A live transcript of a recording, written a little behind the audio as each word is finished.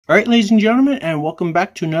Alright, ladies and gentlemen, and welcome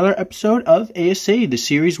back to another episode of A.S.A, the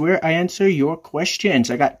series where I answer your questions.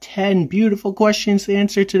 I got 10 beautiful questions to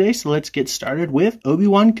answer today, so let's get started with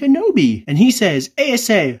Obi-Wan Kenobi. And he says,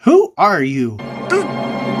 A.S.A, who are you?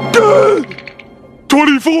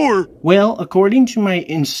 24! Well, according to my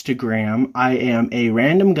Instagram, I am a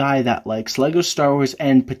random guy that likes Lego Star Wars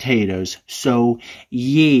and potatoes. So,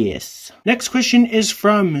 yes. Next question is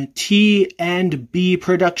from T&B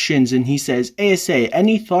Productions, and he says, A.S.A,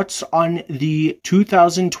 any thoughts on the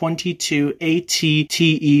 2022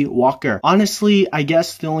 A.T.T.E. Walker? Honestly, I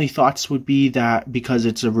guess the only thoughts would be that because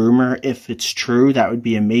it's a rumor, if it's true, that would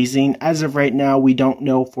be amazing. As of right now, we don't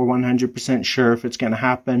know for 100% sure if it's going to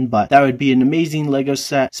happen, but that would be an amazing Lego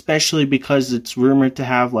set, especially because it's rumored to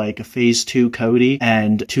have like a phase 2 Cody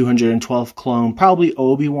and 212 clone, probably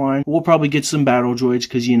Obi-Wan. We'll probably get some battle droids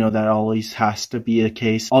because you know that always has to be the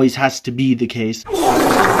case.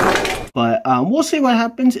 But we'll see what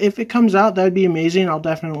happens. If it comes out, that'd be amazing. I'll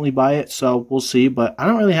definitely buy it, so we'll see. But I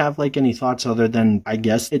don't really have like any thoughts other than I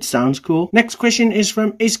guess it sounds cool. Next question is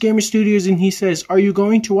from Ace Gamer Studios, and he says, are you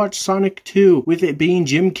going to watch Sonic 2 with it being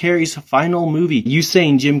Jim Carrey's final movie? You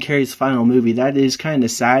saying Jim Carrey's final movie, that is kind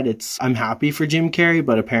of sad. I'm happy for Jim Carrey,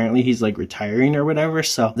 but apparently he's like retiring or whatever,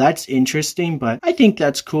 so that's interesting. But I think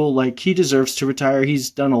that's cool. Like, he deserves to retire. He's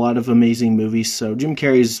done a lot of amazing movies, so Jim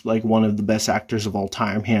Carrey's like one of the best actors of all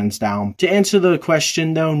time, hands down. To answer the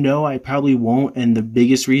question though, no, I probably won't, and the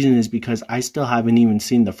biggest reason is because I still haven't even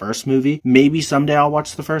seen the first movie. Maybe someday I'll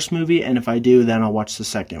watch the first movie, and if I do, then I'll watch the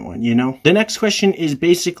second one, you know? The next question is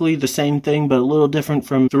basically the same thing, but a little different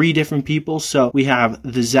from 3 different people. So we have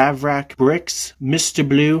the Zavrak Bricks, Mr.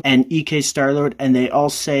 Blue, and EK Starlord, and they all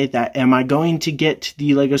say that, am I going to get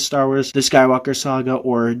the Lego Star Wars, the Skywalker Saga,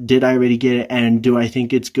 or did I already get it, and do I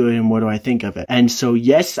think it's good, and what do I think of it? And so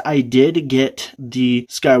yes, I did get the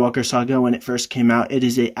Skywalker Saga when it first came out. It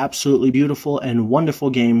is a absolutely beautiful and wonderful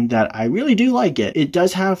game that I really do like it. It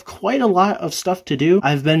does have quite a lot of stuff to do.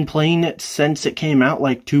 I've been playing it since it came out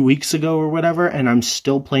like 2 weeks ago or whatever, and I'm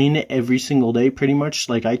still playing it every single day pretty much.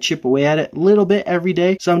 Like, I chip away at it a little bit every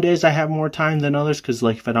day. Some days I have more time than others because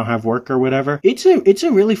like if I don't have work or whatever. It's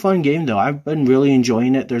a really fun game though. I've been really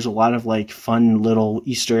enjoying it. There's a lot of like fun little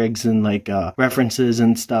Easter eggs and like references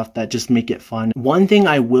and stuff that just make it fun. One thing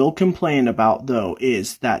I will complain about though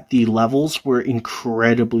is that the levels were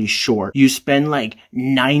incredibly short. You spend like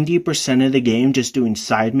 90% of the game just doing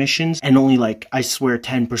side missions, and only like, I swear,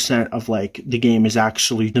 10% of like the game is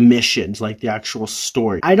actually the missions, like the actual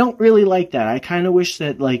story. I don't really like that. I kind of wish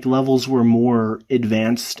that like levels were more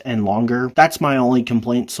advanced and longer. That's my only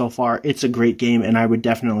complaint so far. It's a great game and I would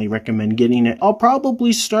definitely recommend getting it. I'll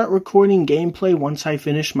probably start recording gameplay once I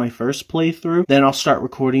finish my first playthrough. Then I'll start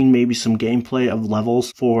recording maybe some gameplay of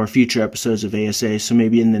levels for future episodes of A.S.A. So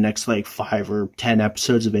maybe in the next like 5 or 10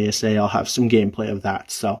 episodes of A.S.A, I'll have some gameplay of that.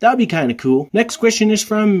 So that'd be kind of cool. Next question is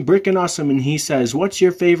from Brick and Awesome, and he says, what's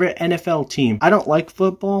your favorite NFL team? I don't like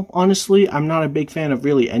football, honestly. I'm not a big fan of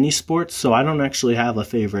really any sports, so I don't actually have a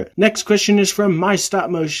favorite. Next question is from My Stop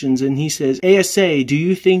Motions, and he says, A.S.A, do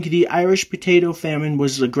you think the Irish potato famine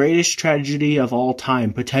was the greatest tragedy of all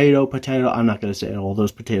time? Potato, I'm not going to say all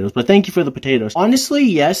those potatoes, but thank you for the potatoes. Honestly,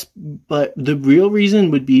 yes, but the real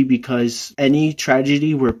reason would be because any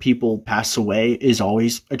tragedy where people pass away is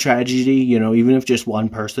always a tragedy, you know, even if just one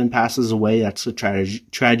person passes away, that's a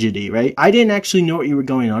tragedy, right? I didn't actually know what you were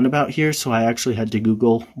going on about here, so I actually had to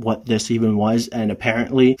Google what this even was, and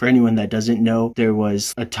apparently, for anyone that doesn't know, there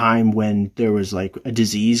was a time when there was like a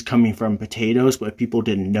disease coming from potatoes, but people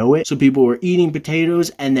didn't know it, so people were eating potatoes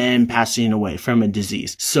and then passing away from a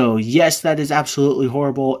disease. So yes, that is absolutely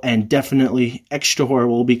horrible, and definitely extra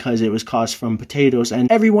horrible because it was caused from potatoes,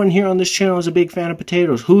 and everyone here on this channel is a big fan of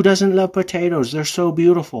potatoes. Who doesn't love potatoes? They're so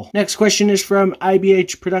beautiful. Next question is from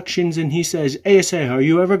IBH Productions, and he says, A.S.A, are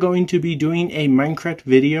you ever going to be doing a Minecraft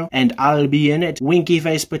video and I'll be in it? Winky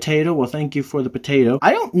face potato. Well, thank you for the potato.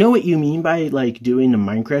 I don't know what you mean by like doing a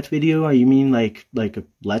Minecraft video. You mean like a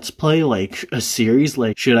let's play, like a series?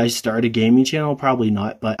 Like, should I start a gaming channel? Probably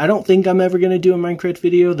not, but I don't think I'm ever gonna do a Minecraft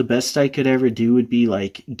video. The best I could ever do would be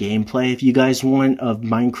like gameplay, if you guys want, of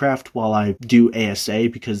Minecraft while I do A.S.A,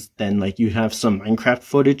 because then like you have some Minecraft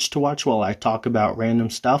footage to watch while I talk about random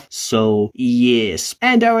stuff. So yes.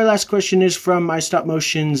 And our last question is from My Stop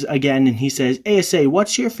Motions again, and he says, A.S.A,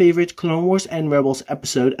 what's your favorite Clone Wars and Rebels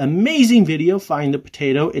episode? Amazing video, find the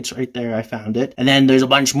potato. It's right there, I found it. And then there's a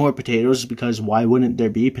bunch more potatoes, because why wouldn't there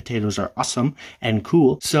be? Potatoes are awesome and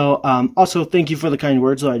cool. So also thank you for the kind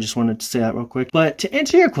words, though. I just wanted to say that real quick. But to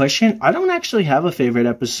answer your question, I don't actually have a favorite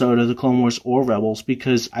episode of the Clone Wars or Rebels,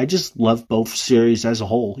 because I just love both series as a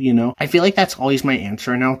whole, you know? I feel like that's always my answer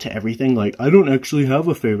answer now to everything. Like, I don't actually have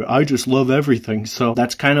a favorite. I just love everything. So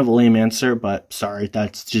that's kind of a lame answer, but sorry,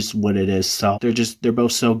 that's just what it is. So they're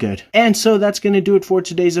both so good. And so that's going to do it for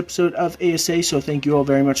today's episode of A.S.A. So thank you all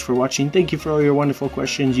very much for watching. Thank you for all your wonderful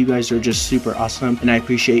questions. You guys are just super awesome, and I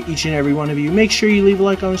appreciate each and every one of you. Make sure you leave a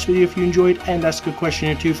like on this video if you enjoyed, and ask a question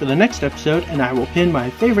or two for the next episode, and I will pin my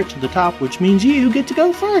favorite to the top, which means you get to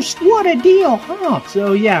go first. What a deal, huh?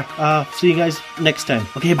 So yeah, see you guys next time.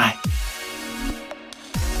 Okay, bye.